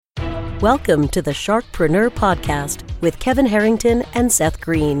Welcome to the Sharkpreneur Podcast with Kevin Harrington and Seth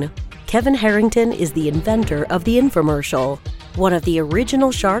Green. Kevin Harrington is the inventor of the infomercial, one of the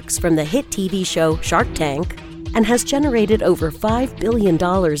original sharks from the hit TV show Shark Tank, and has generated over $5 billion in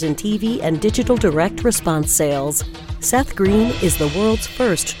TV and digital direct response sales. Seth Green is the world's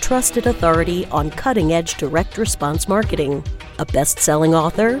first trusted authority on cutting-edge direct response marketing, a best-selling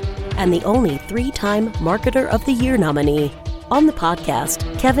author, and the only 3-time Marketer of the Year nominee. On the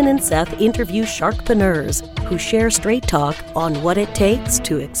podcast, Kevin and Seth interview sharkpreneurs who share straight talk on what it takes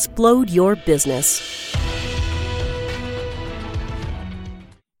to explode your business.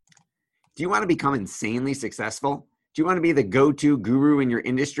 Do you want to become insanely successful? Do you want to be the go-to guru in your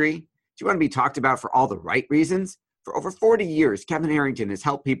industry? Do you want to be talked about for all the right reasons? For over 40 years, Kevin Harrington has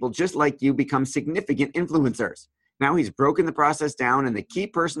helped people just like you become significant influencers. Now he's broken the process down in the Key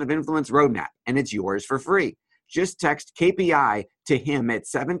Person of Influence Roadmap, and it's yours for free. Just text KPI to him at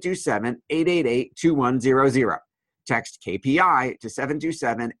 727-888-2100. Text KPI to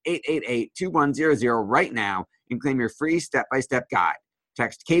 727-888-2100 right now and claim your free step-by-step guide.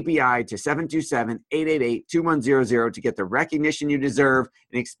 Text KPI to 727-888-2100 to get the recognition you deserve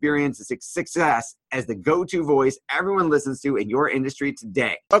and experience the success as the go-to voice everyone listens to in your industry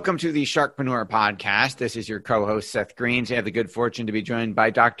today. Welcome to the Sharkpreneur Podcast. This is your co-host, Seth Green. I have the good fortune to be joined by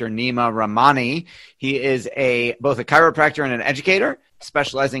Dr. Nima Rahmani. He is both a chiropractor and an educator,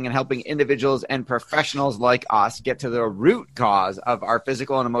 specializing in helping individuals and professionals like us get to the root cause of our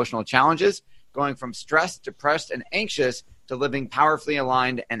physical and emotional challenges, going from stressed, depressed, and anxious to living powerfully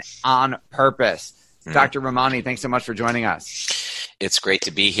aligned and on purpose. Dr. Rahmani, thanks so much for joining us. It's great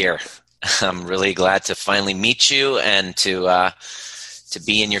to be here. I'm really glad to finally meet you and to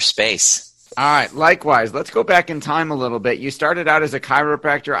be in your space. All right. Likewise, let's go back in time a little bit. You started out as a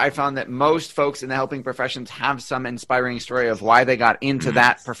chiropractor. I found that most folks in the helping professions have some inspiring story of why they got into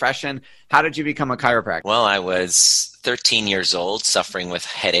that profession. How did you become a chiropractor? Well, I was 13 years old, suffering with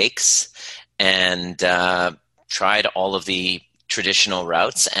headaches, and tried all of the traditional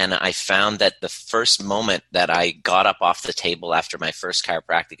routes, and I found that the first moment that I got up off the table after my first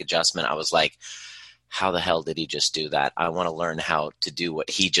chiropractic adjustment, I was like, how the hell did he just do that? I want to learn how to do what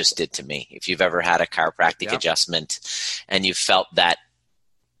he just did to me. If you've ever had a chiropractic adjustment and you felt that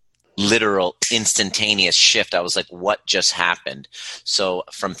literal instantaneous shift, I was like, what just happened? So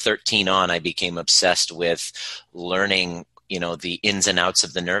from 13 on, I became obsessed with learning the ins and outs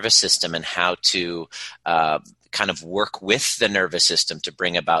of the nervous system and how to kind of work with the nervous system to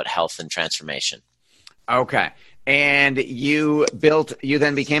bring about health and transformation. Okay. And you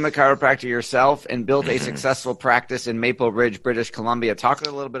then became a chiropractor yourself and built a successful practice in Maple Ridge, British Columbia. Talk a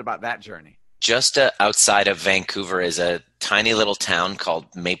little bit about that journey. Just outside of Vancouver is a tiny little town called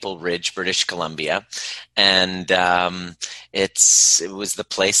Maple Ridge, British Columbia. And it was the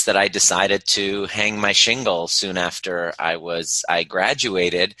place that I decided to hang my shingle soon after I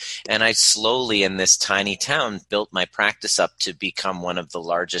graduated. And I slowly, in this tiny town, built my practice up to become one of the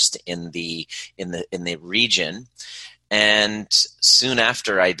largest in the region. And soon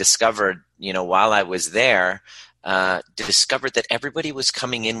after, I discovered, while I was there, discovered that everybody was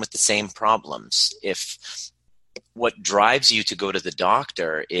coming in with the same problems. If what drives you to go to the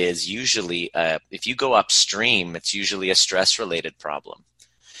doctor is usually, if you go upstream, it's usually a stress-related problem.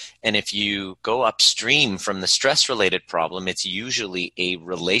 And if you go upstream from the stress-related problem, it's usually a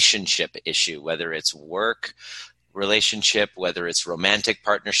relationship issue, whether it's work relationship, whether it's romantic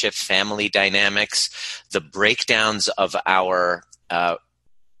partnership, family dynamics. The breakdowns of our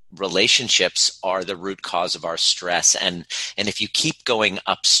relationships are the root cause of our stress. And if you keep going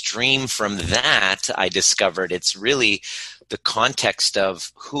upstream from that, I discovered it's really the context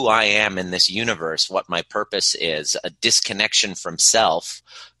of who I am in this universe, what my purpose is. A disconnection from self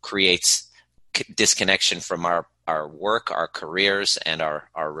creates disconnection from our work, our careers, and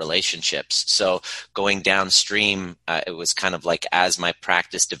our relationships. So going downstream, it was kind of like as my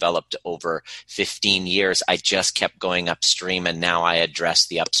practice developed over 15 years, I just kept going upstream, and now I address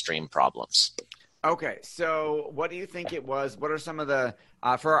the upstream problems. Okay, so what do you think it was? What are some of the,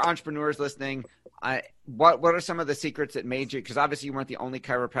 for our entrepreneurs listening, what are some of the secrets that made you, because obviously you weren't the only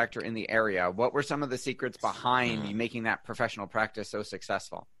chiropractor in the area, what were some of the secrets behind you making that professional practice so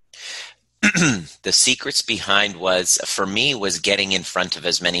successful? The secrets behind for me was getting in front of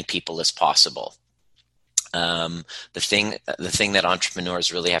as many people as possible. The thing that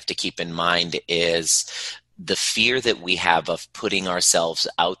entrepreneurs really have to keep in mind is the fear that we have of putting ourselves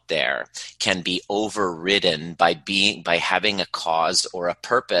out there can be overridden by having a cause or a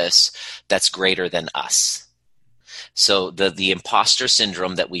purpose that's greater than us. So the imposter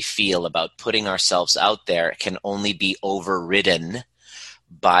syndrome that we feel about putting ourselves out there can only be overridden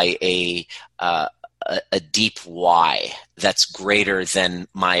by a deep why that's greater than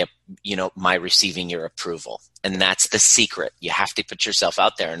my receiving your approval. And that's the secret. You have to put yourself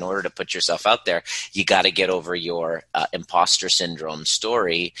out there. In order to put yourself out there, you got to get over your imposter syndrome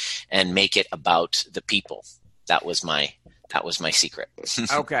story and make it about the people. That was my secret.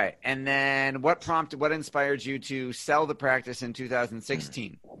 Okay. And then what inspired you to sell the practice in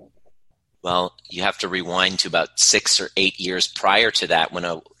 2016? Well, you have to rewind to about 6 or 8 years prior to that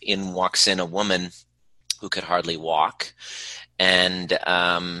when walks in a woman who could hardly walk. And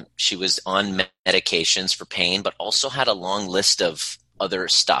she was on medications for pain, but also had a long list of other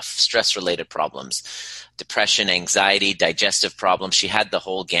stuff, stress-related problems, depression, anxiety, digestive problems. She had the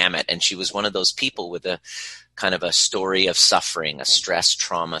whole gamut. And she was one of those people with a kind of a story of suffering, a stress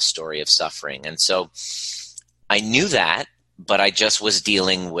trauma story of suffering. And so I knew that, but I just was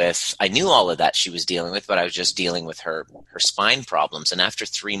I knew all of that she was dealing with, but I was just dealing with her spine problems. And after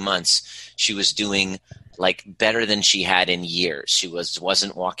 3 months, she was doing like better than she had in years. She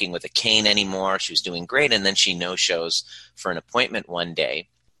wasn't walking with a cane anymore. She was doing great. And then she no-shows for an appointment one day.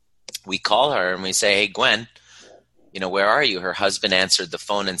 We call her and we say, "Hey, Gwen, where are you?" Her husband answered the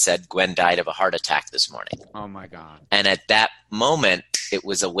phone and said, "Gwen died of a heart attack this morning." Oh my God. And at that moment, it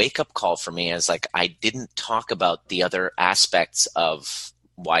was a wake-up call for me. As like, I didn't talk about the other aspects of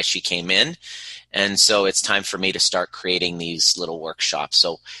why she came in. And so it's time for me to start creating these little workshops.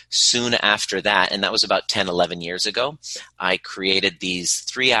 So soon after that, and that was about 10, 11 years ago, I created these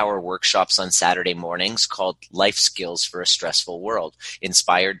 3-hour workshops on Saturday mornings called Life Skills for a Stressful World,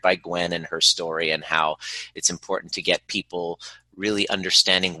 inspired by Gwen and her story and how it's important to get people really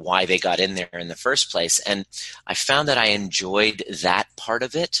understanding why they got in there in the first place. And I found that I enjoyed that part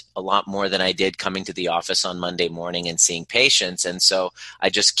of it a lot more than I did coming to the office on Monday morning and seeing patients. And so I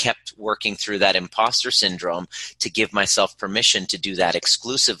just kept working through that imposter syndrome to give myself permission to do that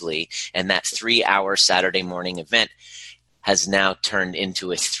exclusively. And that 3-hour Saturday morning event has now turned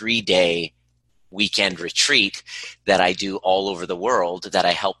into a 3-day weekend retreat that I do all over the world, that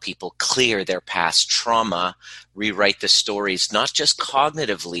I help people clear their past trauma, rewrite the stories, not just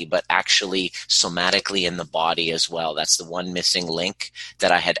cognitively, but actually somatically in the body as well. That's the one missing link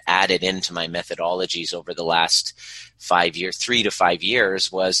that I had added into my methodologies over the last 3 to 5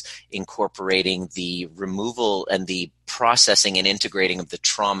 years, was incorporating the removal and the processing and integrating of the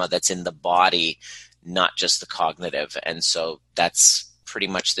trauma that's in the body, not just the cognitive. And so that's pretty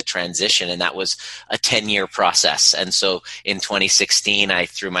much the transition, and that was a 10-year process. And so in 2016, I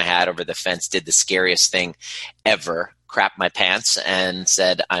threw my hat over the fence, did the scariest thing ever, crapped my pants, and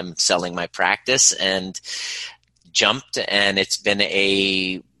said, I'm selling my practice, and jumped. And it's been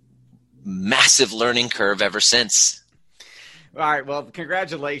a massive learning curve ever since. All right. Well,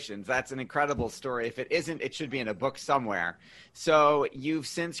 congratulations. That's an incredible story. If it isn't, it should be in a book somewhere. So you've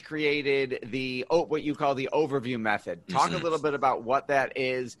since created what you call the overview method. Talk a little bit about what that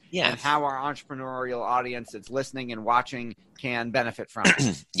is and how our entrepreneurial audience that's listening and watching can benefit from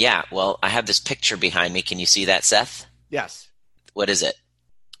it. Yeah. Well, I have this picture behind me. Can you see that, Seth? Yes. What is it?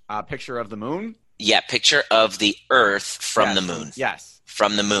 A picture of the moon? Yeah. Picture of the Earth from the moon. Yes.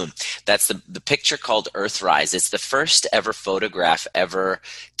 From the moon. That's the picture called Earthrise. It's the first ever photograph ever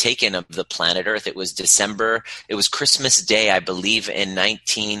taken of the planet Earth. It was Christmas Day, I believe, in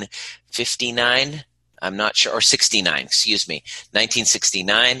 1959. I'm not sure, or 69, excuse me.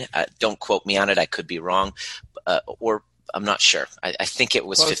 1969. Don't quote me on it. I could be wrong. Or I'm not sure. I think it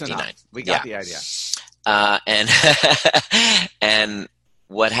was Close 59. Enough. We got the idea. And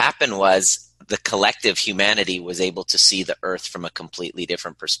what happened was, the collective humanity was able to see the Earth from a completely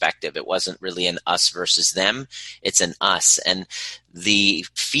different perspective. It wasn't really an us versus them. It's an us. And the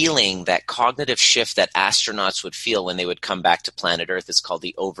feeling, that cognitive shift that astronauts would feel when they would come back to planet Earth, is called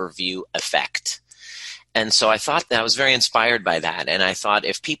the overview effect. And so I thought that I was very inspired by that. And I thought,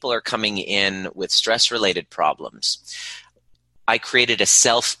 if people are coming in with stress-related problems, I created a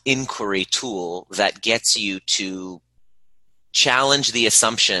self-inquiry tool that gets you to challenge the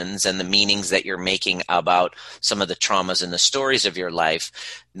assumptions and the meanings that you're making about some of the traumas and the stories of your life,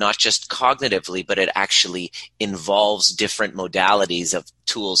 not just cognitively, but it actually involves different modalities of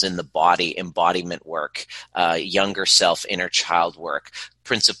tools in the body, embodiment work, younger self, inner child work,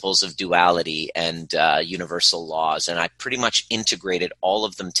 principles of duality, and universal laws. And I pretty much integrated all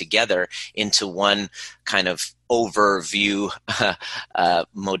of them together into one kind of overview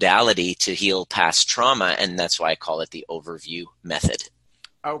modality to heal past trauma. And that's why I call it the overview method.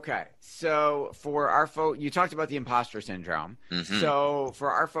 Okay. So for our folks, you talked about the imposter syndrome. Mm-hmm. So for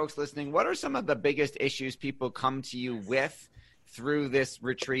our folks listening, what are some of the biggest issues people come to you with through this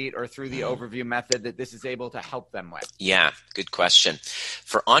retreat or through the overview method that this is able to help them with? Yeah, good question.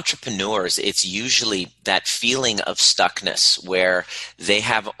 For entrepreneurs, it's usually that feeling of stuckness where they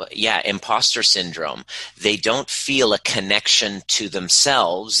have, imposter syndrome. They don't feel a connection to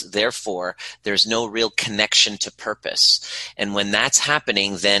themselves. Therefore, there's no real connection to purpose. And when that's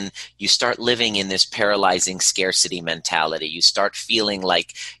happening, then you start living in this paralyzing scarcity mentality. You start feeling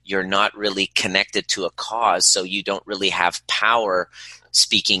like you're not really connected to a cause, so you don't really have power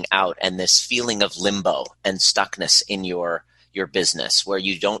speaking out, and this feeling of limbo and stuckness in your business where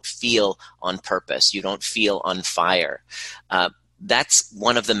you don't feel on purpose, you don't feel on fire. That's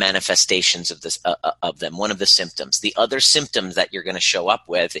one of the manifestations of this, of them, one of the symptoms. The other symptom that you're going to show up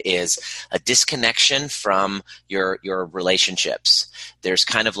with is a disconnection from your relationships. There's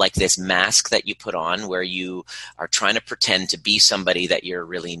kind of like this mask that you put on where you are trying to pretend to be somebody that you're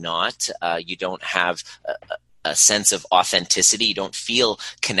really not. You don't have a sense of authenticity. You don't feel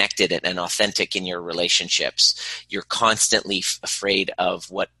connected and authentic in your relationships. You're constantly afraid of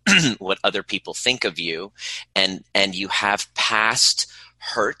what what other people think of you, and you have past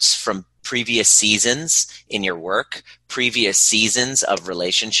hurts from previous seasons in your work, previous seasons of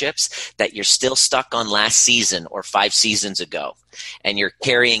relationships that you're still stuck on last season or 5 seasons ago, and you're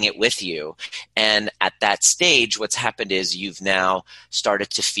carrying it with you. And at that stage, what's happened is you've now started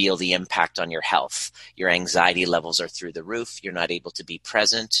to feel the impact on your health. Your anxiety levels are through the roof. You're not able to be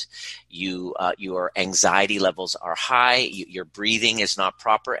present. Your anxiety levels are high. Your breathing is not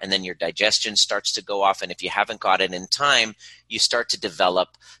proper, and then your digestion starts to go off. And if you haven't got it in time, you start to develop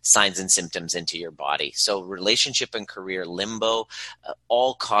signs and symptoms into your body. So relationship and career limbo,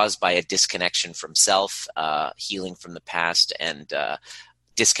 all caused by a disconnection from self, healing from the past, and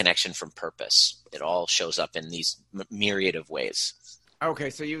disconnection from purpose. It all shows up in these myriad of ways. Okay,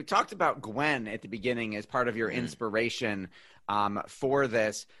 so you talked about Gwen at the beginning as part of your inspiration for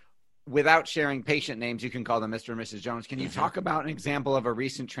this. Without sharing patient names, you can call them Mr. and Mrs. Jones. Can you talk about an example of a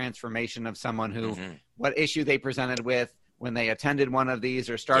recent transformation of someone who, what issue they presented with when they attended one of these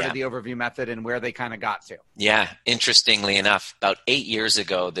or started the overview method, and where they kind of got to? Yeah, interestingly enough, about 8 years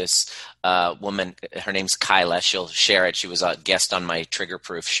ago, this woman, her name's Kyla, she'll share it. She was a guest on my Trigger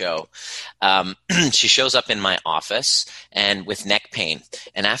Proof show. She shows up in my office and with neck pain.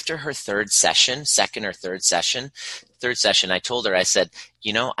 And after her second or third session, I told her, I said,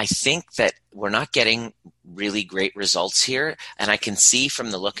 I think that we're not getting really great results here. And I can see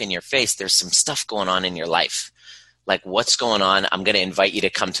from the look in your face, there's some stuff going on in your life. Like, what's going on? I'm going to invite you to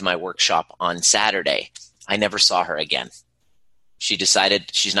come to my workshop on Saturday. I never saw her again. She decided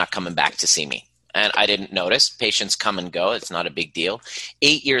she's not coming back to see me. And I didn't notice. Patients come and go. It's not a big deal.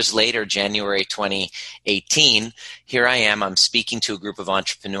 8 years later, January 2018, here I am. I'm speaking to a group of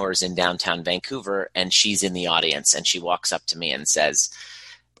entrepreneurs in downtown Vancouver, and she's in the audience. And she walks up to me and says,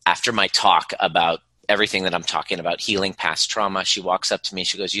 after my talk about everything that I'm talking about, healing past trauma, she walks up to me.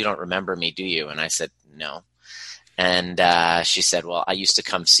 She goes, "You don't remember me, do you?" And I said, "No." And she said, "Well, I used to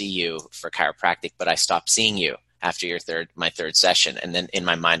come see you for chiropractic, but I stopped seeing you after my third session." And then in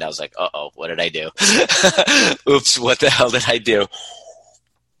my mind, I was like, "Uh-oh, what did I do? Oops, what the hell did I do?"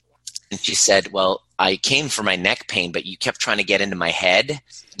 And she said, "Well, I came for my neck pain, but you kept trying to get into my head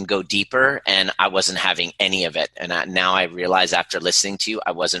and go deeper, and I wasn't having any of it. And now I realize after listening to you,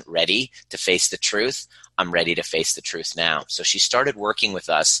 I wasn't ready to face the truth. I'm ready to face the truth now." So she started working with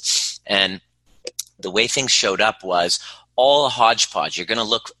us, and the way things showed up was all a hodgepodge. You're going to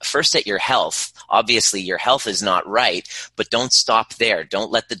look first at your health. Obviously, your health is not right, but don't stop there. Don't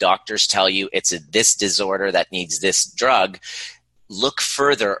let the doctors tell you it's this disorder that needs this drug. Look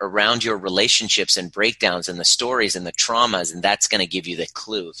further around your relationships and breakdowns and the stories and the traumas, and that's going to give you the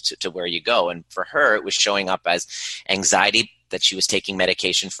clue to where you go. And for her, it was showing up as anxiety that she was taking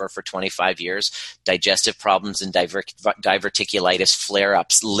medication for 25 years, digestive problems and diverticulitis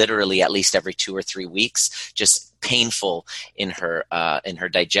flare-ups literally at least every 2 or 3 weeks, just painful in her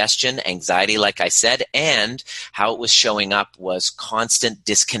digestion, anxiety, like I said, and how it was showing up was constant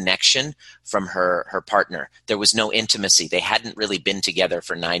disconnection from her partner. There was no intimacy. They hadn't really been together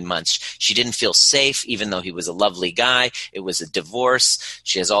for 9 months. She didn't feel safe, even though he was a lovely guy. It was a divorce.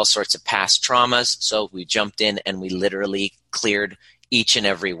 She has all sorts of past traumas. So we jumped in and we literally cleared each and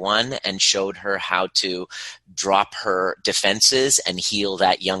every one and showed her how to drop her defenses and heal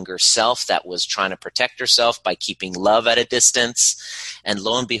that younger self that was trying to protect herself by keeping love at a distance. And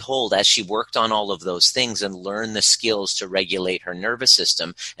lo and behold, as she worked on all of those things and learned the skills to regulate her nervous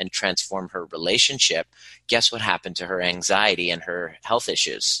system and transform her relationship, guess what happened to her anxiety and her health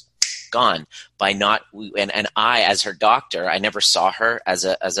issues? Gone. By not, and I, as her doctor, I never saw her as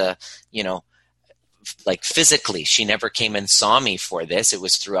a like physically. She never came and saw me for this. It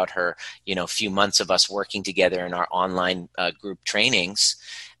was throughout her, few months of us working together in our online group trainings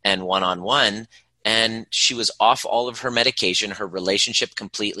and one-on-one. And she was off all of her medication. Her relationship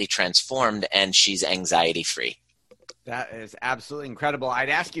completely transformed, and she's anxiety-free. That is absolutely incredible. I'd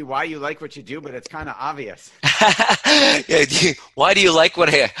ask you why you like what you do, but it's kind of obvious. Why do you like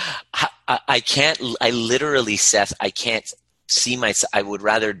what I can't, I literally, Seth, I can't see myself. I would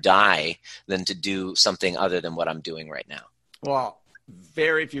rather die than to do something other than what I'm doing right now. Well,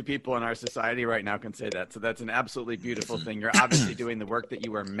 very few people in our society right now can say that. So that's an absolutely beautiful thing. You're obviously doing the work that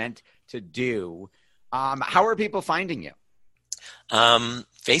you were meant to do. How are people finding you?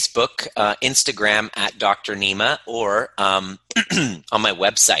 Facebook, Instagram at Dr. Nima, or on my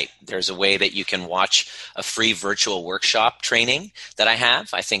website. There's a way that you can watch a free virtual workshop training that I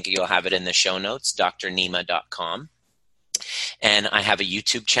have. I think you'll have it in the show notes, drnima.com. And I have a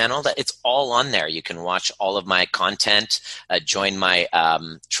YouTube channel that it's all on there. You can watch all of my content, join my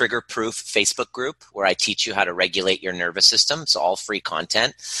Trigger Proof Facebook group where I teach you how to regulate your nervous system. It's all free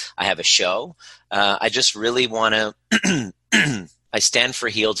content. I have a show. I just really want to, I stand for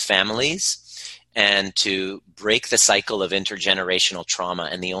healed families and to break the cycle of intergenerational trauma.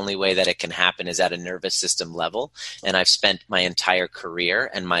 And the only way that it can happen is at a nervous system level. And I've spent my entire career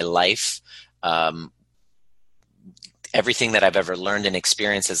and my life, everything that I've ever learned and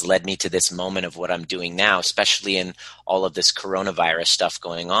experienced has led me to this moment of what I'm doing now, especially in all of this coronavirus stuff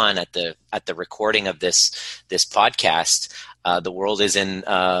going on. At the recording of this podcast, the world is in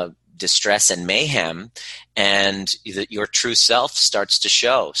distress and mayhem, and your true self starts to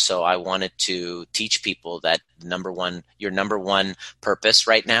show. So I wanted to teach people that your number one purpose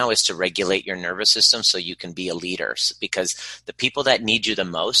right now is to regulate your nervous system so you can be a leader. Because the people that need you the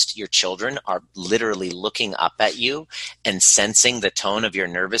most, your children, are literally looking up at you and sensing the tone of your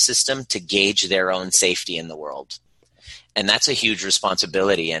nervous system to gauge their own safety in the world. And that's a huge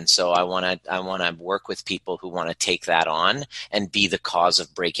responsibility. And so I want to work with people who want to take that on and be the cause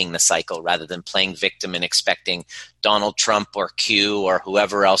of breaking the cycle rather than playing victim and expecting Donald Trump or Q or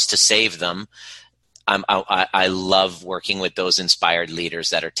whoever else to save them. I love working with those inspired leaders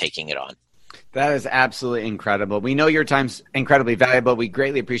that are taking it on. That is absolutely incredible. We know your time's incredibly valuable. We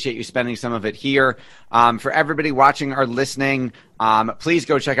greatly appreciate you spending some of it here. For everybody watching or listening, please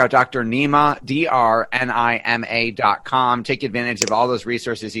go check out Dr. Nima, drnima.com. Take advantage of all those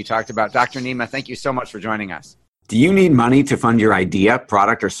resources he talked about. Dr. Nima, thank you so much for joining us. Do you need money to fund your idea,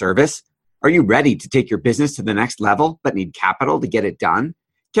 product, or service? Are you ready to take your business to the next level but need capital to get it done?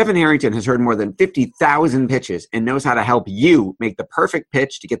 Kevin Harrington has heard more than 50,000 pitches and knows how to help you make the perfect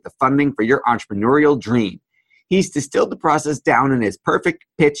pitch to get the funding for your entrepreneurial dream. He's distilled the process down in his perfect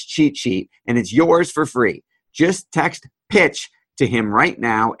pitch cheat sheet, and it's yours for free. Just text PITCH to him right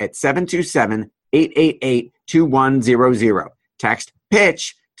now at 727-888-2100. Text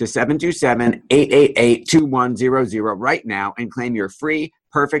PITCH to 727-888-2100 right now and claim your free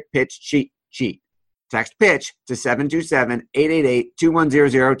perfect pitch cheat sheet. Text PITCH to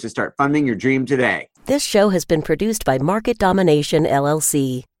 727-888-2100 to start funding your dream today. This show has been produced by Market Domination,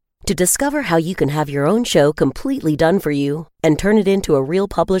 LLC. To discover how you can have your own show completely done for you and turn it into a real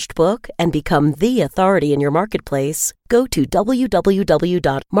published book and become the authority in your marketplace, go to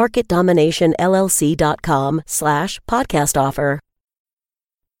www.marketdominationllc.com/podcast offer.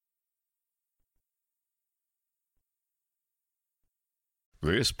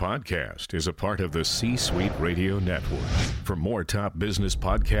 This podcast is a part of the C-Suite Radio Network. For more top business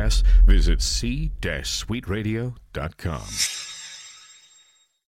podcasts, visit c-suiteradio.com.